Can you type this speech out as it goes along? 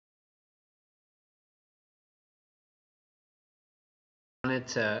wanted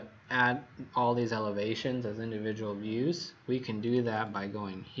to add all these elevations as individual views, we can do that by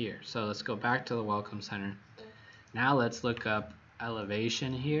going here. So let's go back to the Welcome Center. Now let's look up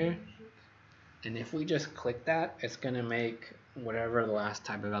elevation here. And if we just click that, it's going to make whatever the last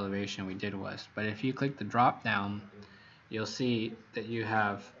type of elevation we did was. But if you click the drop down, you'll see that you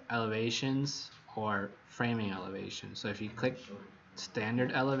have elevations or framing elevation. So if you click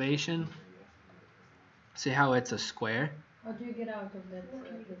standard elevation, see how it's a square? How do you get out of that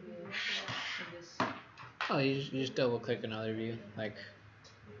view? Oh, you just double click another view, like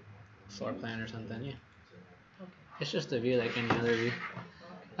floor plan or something, yeah. Okay. It's just a view like any other view.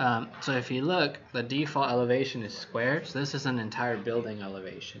 So if you look, the default elevation is square, so this is an entire building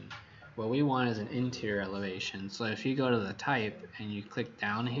elevation. What we want is an interior elevation. So if you go to the type and you click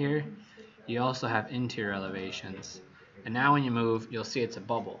down here, you also have interior elevations. And now when you move, you'll see it's a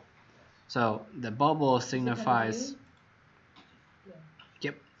bubble. So the bubble signifies,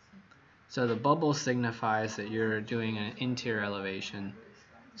 yep. So the bubble signifies that you're doing an interior elevation.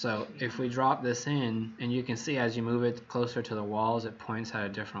 So if we drop this in, and you can see as you move it closer to the walls, it points at a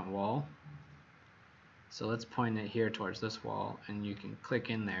different wall. So let's point it here towards this wall, and you can click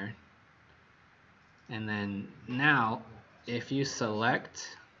in there. And then now, if you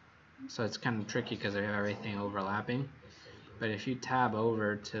select, so it's kind of tricky because they have everything overlapping, but if you tab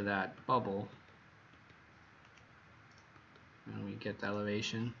over to that bubble, and we get the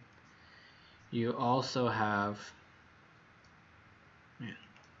elevation, you also have, yeah,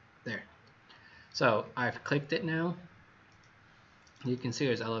 there. So I've clicked it now. You can see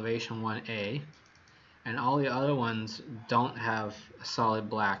there's elevation 1A, and all the other ones don't have a solid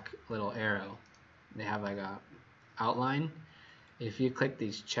black little arrow. They have like a outline. If you click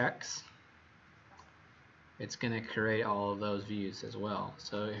these checks, it's going to create all of those views as well.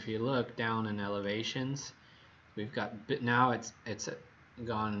 So if you look down in elevations, we've got, now it's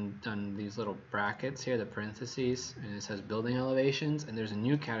done these little brackets here, the parentheses, and it says building elevations, and there's a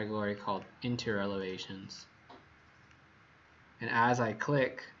new category called interior elevations. And as I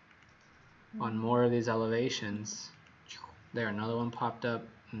click on more of these elevations, there, another one popped up.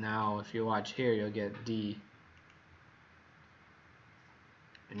 Now if you watch here, you'll get D.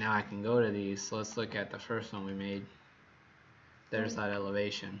 And now I can go to these. So let's look at the first one we made. There's that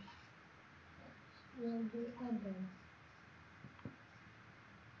elevation.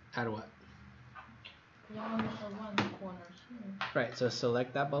 Add what? One corner. Right, so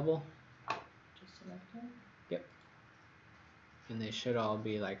select that bubble. Just select it? Yep. And they should all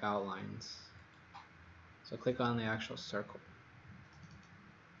be like outlines. So click on the actual circle.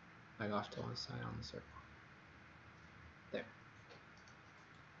 Like off to one side on the circle. There.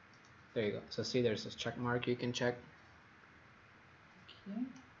 There you go. So see, there's this check mark you can check. Okay.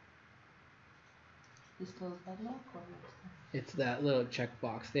 This little padlock or it's that little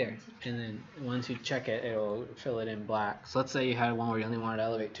checkbox there, and then once you check it, it'll fill it in black. So let's say you had one where you only wanted to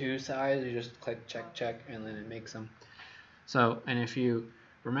elevate 2 sides, you just click check, and then it makes them. So, and if you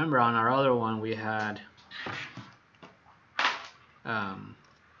remember on our other one, we had let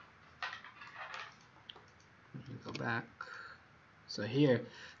me go back. So here,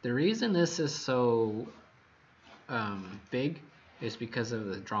 the reason this is so big is because of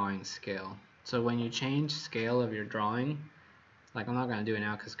the drawing scale. So when you change scale of your drawing, like I'm not going to do it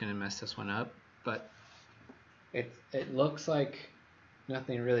now because it's going to mess this one up, but it looks like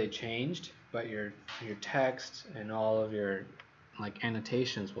nothing really changed, but your text and all of your like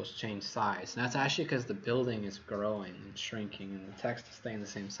annotations will change size. And that's actually because the building is growing and shrinking and the text is staying the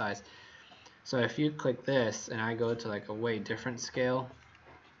same size. So if you click this and I go to like a way different scale,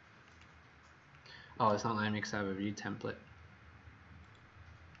 oh, it's not letting me because I have a view template.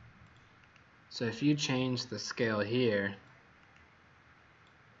 So if you change the scale here,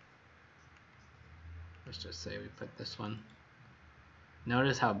 let's just say we put this one.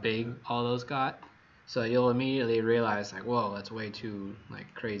 Notice how big all those got? So you'll immediately realize like, whoa, that's way too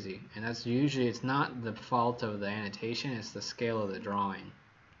like crazy. And that's usually, it's not the fault of the annotation, it's the scale of the drawing.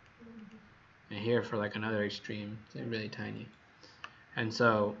 And here for like another extreme, it's really tiny. And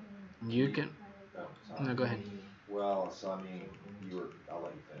so you can, no, go ahead. Well, so I mean, I'll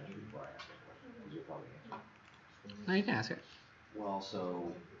let you finish before I ask the question, because you'll probably answer it. No, you can ask it. Well,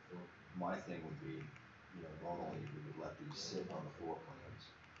 so my thing would be, normally we would let these sit on the floor plans.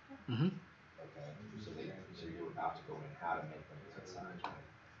 Mm-hmm. Okay, so you're about to go in how to make them fit size, right?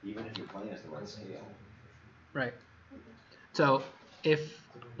 Even if your plan is the right scale. Right. So if,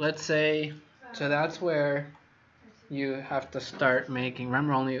 let's say, so that's where you have to start making,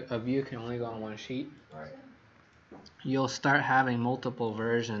 remember only a view can only go on one sheet. Right. You'll start having multiple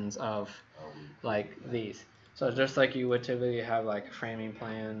versions of like these. So just like you would typically have like a framing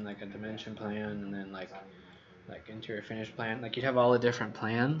plan, like a dimension plan, and then like interior finish plan, like you'd have all the different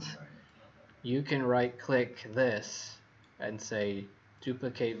plans. You can right click this and say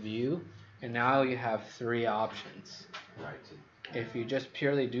duplicate view, and now you have 3 options. Right. If you just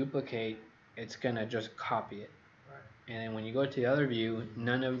purely duplicate, it's gonna just copy it. Right. And then when you go to the other view,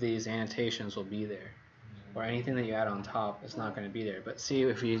 none of these annotations will be there. Or anything that you add on top is not going to be there. But see,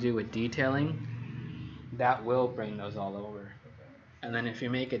 if you do with detailing, that will bring those all over. And then if you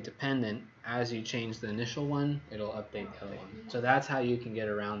make it dependent, as you change the initial one, it'll update the other one. So that's how you can get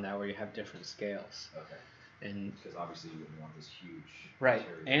around that, where you have different scales. Okay. And because obviously you wouldn't want this huge. right,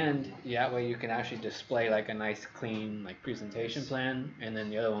 and that way you can actually display like a nice clean like presentation plan, and then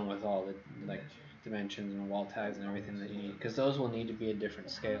the other one with all the like dimensions and wall tags and everything that you need, because those will need to be at different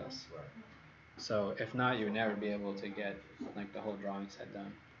scales. Right. So if not, you would never be able to get like the whole drawing set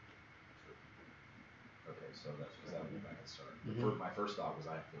done. Okay, so that's because that would be my concern. Mhm. My first thought was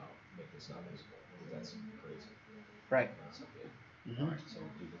I have to make this not visible, because that's crazy. Right. That's so big. Mhm. Alright, so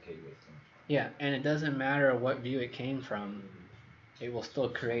duplicate with them. Yeah, and it doesn't matter what view it came from, it will still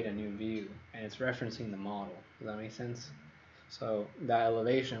create a new view, and it's referencing the model. Does that make sense? So that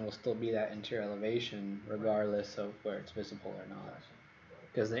elevation will still be that interior elevation regardless of where it's visible or not.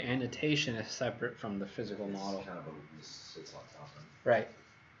 Because the annotation is separate from the physical model. Kind of this sits on top of it. Right.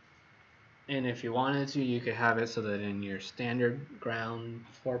 And if you wanted to, you could have it so that in your standard ground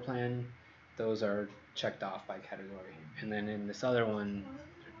floor plan, those are checked off by category. And then in this other one,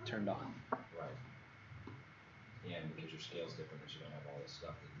 they're turned on. Right. And because your scale's different, because you don't have all this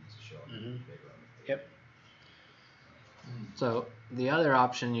stuff that needs to show up bigger on the Yep. So the other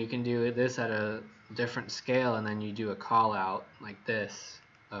option, you can do this at a different scale, and then you do a call out like this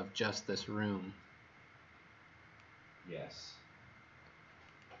of just this room. Yes.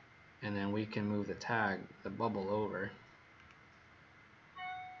 And then we can move the tag, the bubble over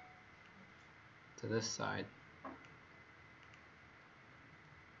to this side.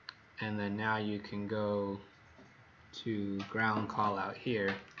 And then now you can go to ground call out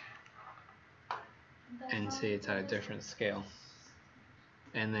here and see it's at a different scale.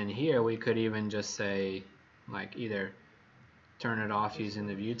 And then here we could even just say like either turn it off using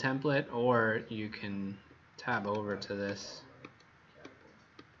the view template, or you can tab over to this.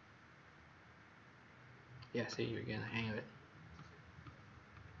 Yeah, see, you're getting the hang of it.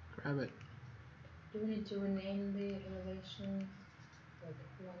 Grab it. Do we need to rename the elevation? Like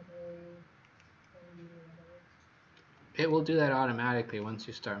 1A, 1B, whatever? It will do that automatically once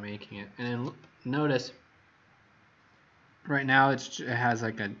you start making it. And then notice right now it has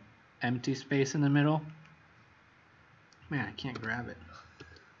like an empty space in the middle. Man, I can't grab it.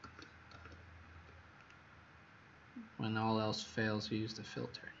 When all else fails, you use the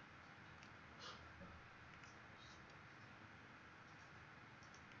filter.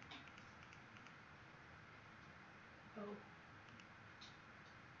 Oh.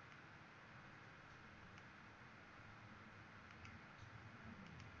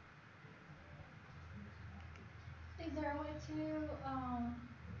 Is there a way to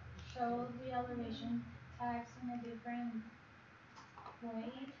show the elevation tags in a different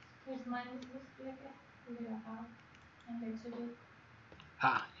way? Because mine was like a little out and they're too big.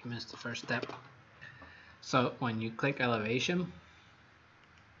 Ah, you missed the first step. So when you click elevation,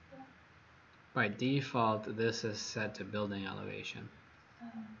 by default this is set to building elevation.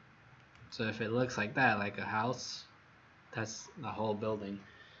 So if it looks like that, like a house, that's the whole building.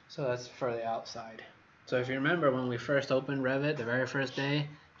 So that's for the outside. So if you remember when we first opened Revit the very first day,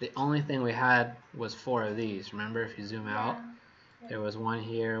 the only thing we had was 4 of these. Remember, if you zoom out, there was one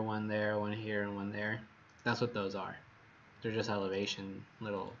here, one there, one here, and one there. That's what those are. They're just elevation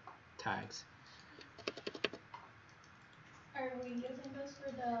little tags. Are we using those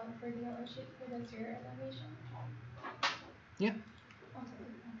for the other sheet for the zero elevation? Yeah. Okay.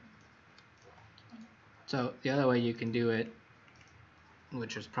 So the other way you can do it,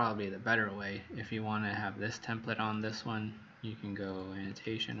 which is probably the better way, if you want to have this template on this one, you can go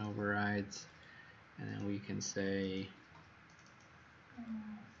annotation overrides, and then we can say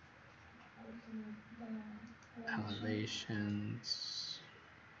elevations.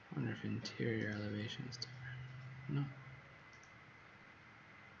 I wonder if interior elevation is different. No.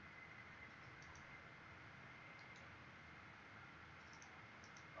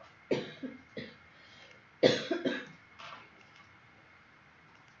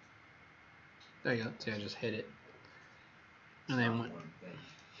 There you go. See, I just hit it. And then one thing.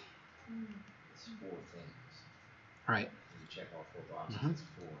 It's 4 things. Right. You check all 4 boxes. It's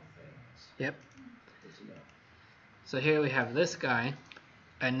 4 things. Yep. Good to know. So here we have this guy,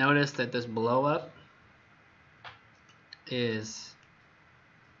 and notice that this blow up is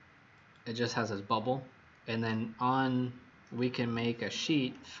it just has this bubble, and then we can make a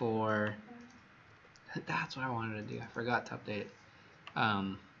sheet for, that's what I wanted to do. I forgot to update it.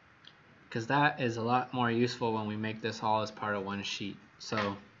 Because that is a lot more useful when we make this all as part of one sheet.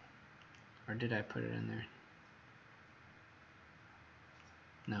 So, or did I put it in there?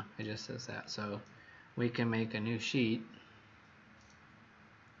 No, it just says that. So we can make a new sheet.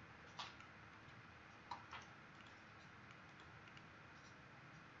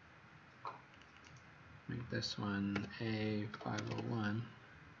 Make this one A501.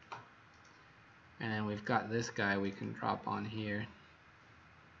 And then we've got this guy we can drop on here.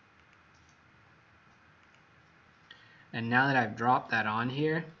 And now that I've dropped that on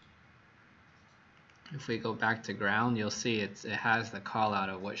here, if we go back to ground, you'll see it has the call out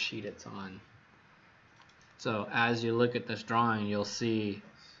of what sheet it's on. So as you look at this drawing, you'll see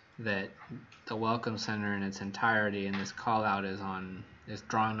that the Welcome Center in its entirety and this call out is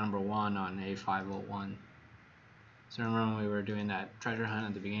drawing number 1 on A501. So remember when we were doing that treasure hunt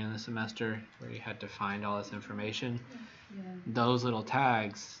at the beginning of the semester where you had to find all this information? Yeah. Those little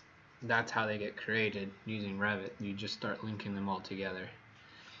tags, that's how they get created using Revit. You just start linking them all together.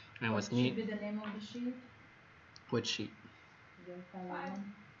 And what's neat... Should be the name of the sheet? Which sheet? The 501.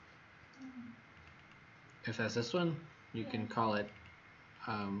 If that's this one, you can call it,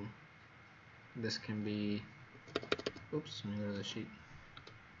 this can be, oops, let me go to the sheet.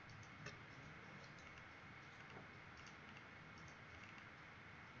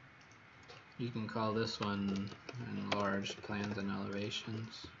 You can call this one enlarged plans and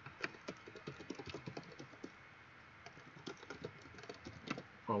elevations.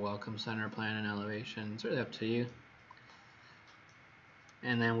 Or Welcome Center plan and elevations, it's really up to you.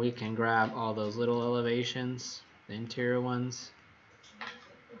 And then we can grab all those little elevations, the interior ones.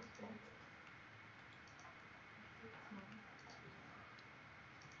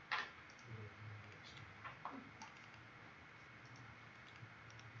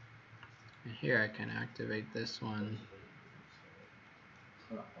 And here I can activate this one.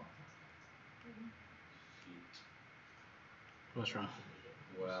 What's wrong?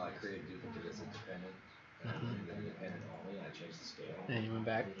 Well, I created duplicate as independent, and I did the independent only, and I changed the scale. And you went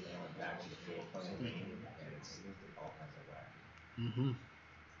back? And I went back to the floor plan, and it's all kinds of whack. Mm-hmm.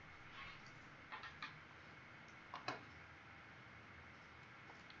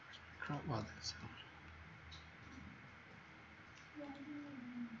 Crop well this out.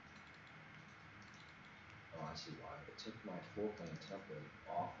 Oh, I see why. It took my floor plan template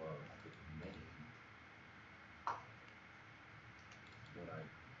off of the name.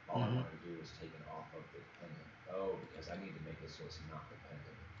 All I wanted to do was take it off of the dependent. Oh, because I need to make it so it's not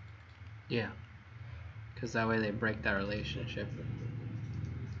dependent. Yeah, because that way they break that relationship.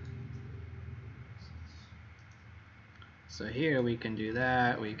 So here we can do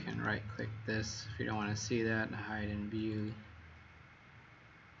that. We can right click this if you don't want to see that and hide in view.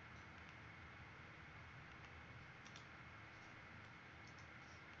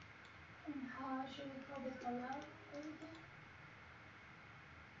 And how should we call the call out everything?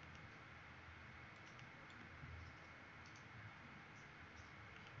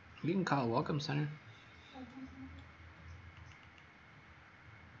 You can call it Welcome Center. Welcome center.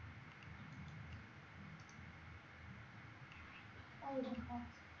 Or we can call it.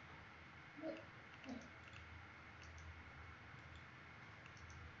 Wait.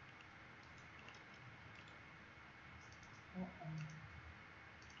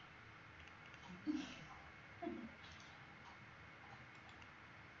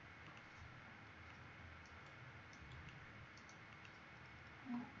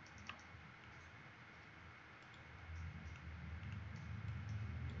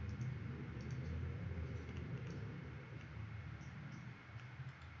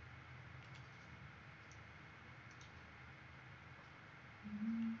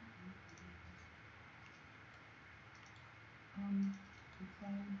 It's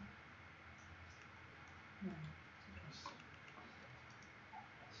fine. No, it's okay.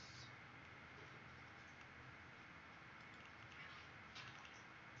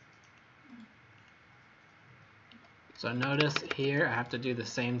 So notice here I have to do the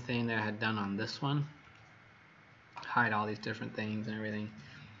same thing that I had done on this one. Hide all these different things and everything.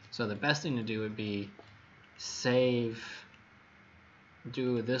 So the best thing to do would be save,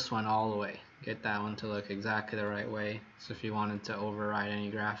 do this one all the way. Get that one to look exactly the right way. So if you wanted to override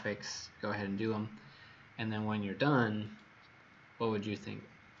any graphics, go ahead and do them. And then when you're done, what would you think?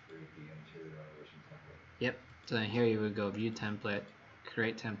 Create the interior elevation template. Yep. So then here you would go view template,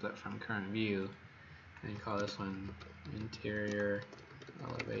 create template from current view, and call this one interior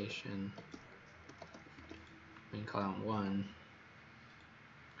elevation. in column 1,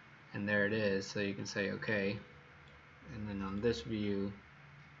 and there it is. So you can say OK, and then on this view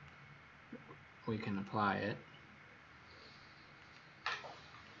we can apply it.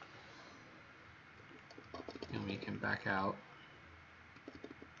 And we can back out.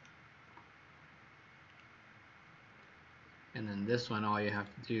 And then this one, all you have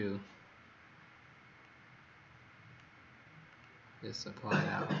to do is apply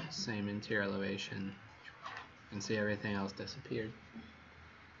that same interior elevation, and see everything else disappeared.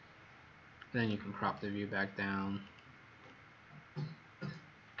 Then you can crop the view back down.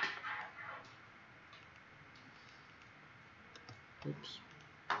 Oops.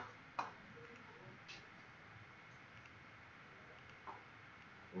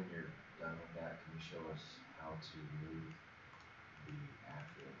 When you're done with that, can you show us how to move the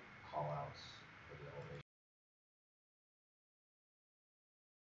actual callouts for the elevation?